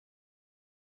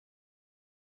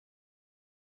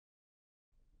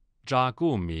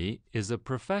Zagumi is a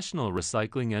professional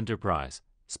recycling enterprise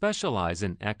specialized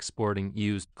in exporting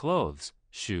used clothes,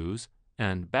 shoes,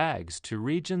 and bags to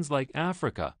regions like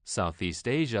Africa, Southeast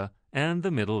Asia, and the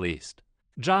Middle East.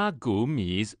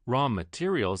 Zagumi's raw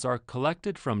materials are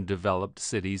collected from developed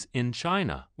cities in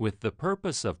China with the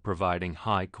purpose of providing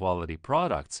high-quality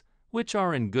products which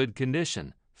are in good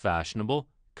condition, fashionable,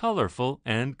 colorful,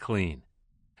 and clean.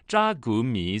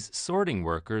 Zagumi's sorting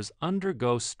workers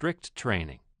undergo strict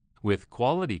training. With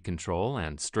quality control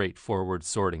and straightforward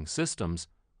sorting systems,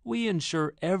 we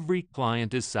ensure every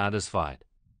client is satisfied.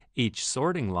 Each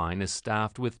sorting line is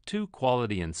staffed with 2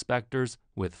 quality inspectors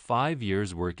with 5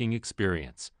 years working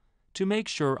experience to make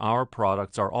sure our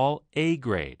products are all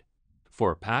A-grade.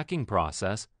 For packing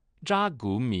process,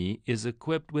 Zagumi is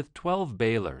equipped with 12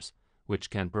 balers,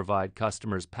 which can provide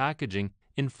customers packaging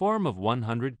in form of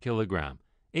 100 kilogram,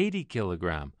 80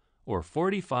 kilogram, or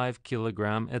 45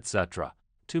 kilogram, etc.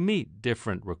 to meet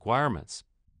different requirements.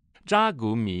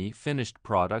 Zagumi finished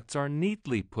products are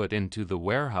neatly put into the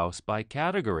warehouse by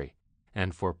category,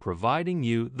 and for providing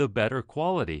you the better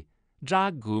quality,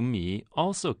 Zagumi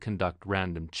also conduct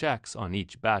random checks on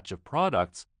each batch of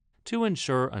products to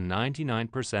ensure a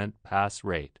 99% pass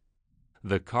rate.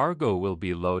 The cargo will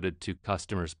be loaded to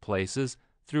customers' places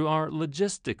through our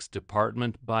logistics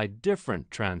department by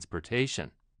different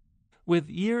transportation. With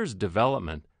years'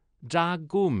 development,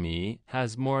 Zagumi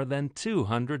has more than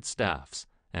 200 staffs,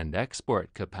 and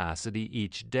export capacity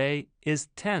each day is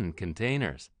 10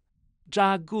 containers.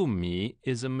 Zagumi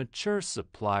is a mature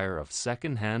supplier of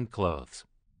second-hand clothes.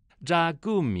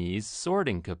 Zagumi's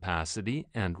sorting capacity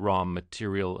and raw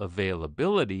material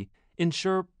availability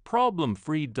ensure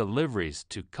problem-free deliveries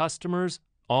to customers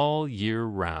all year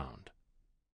round.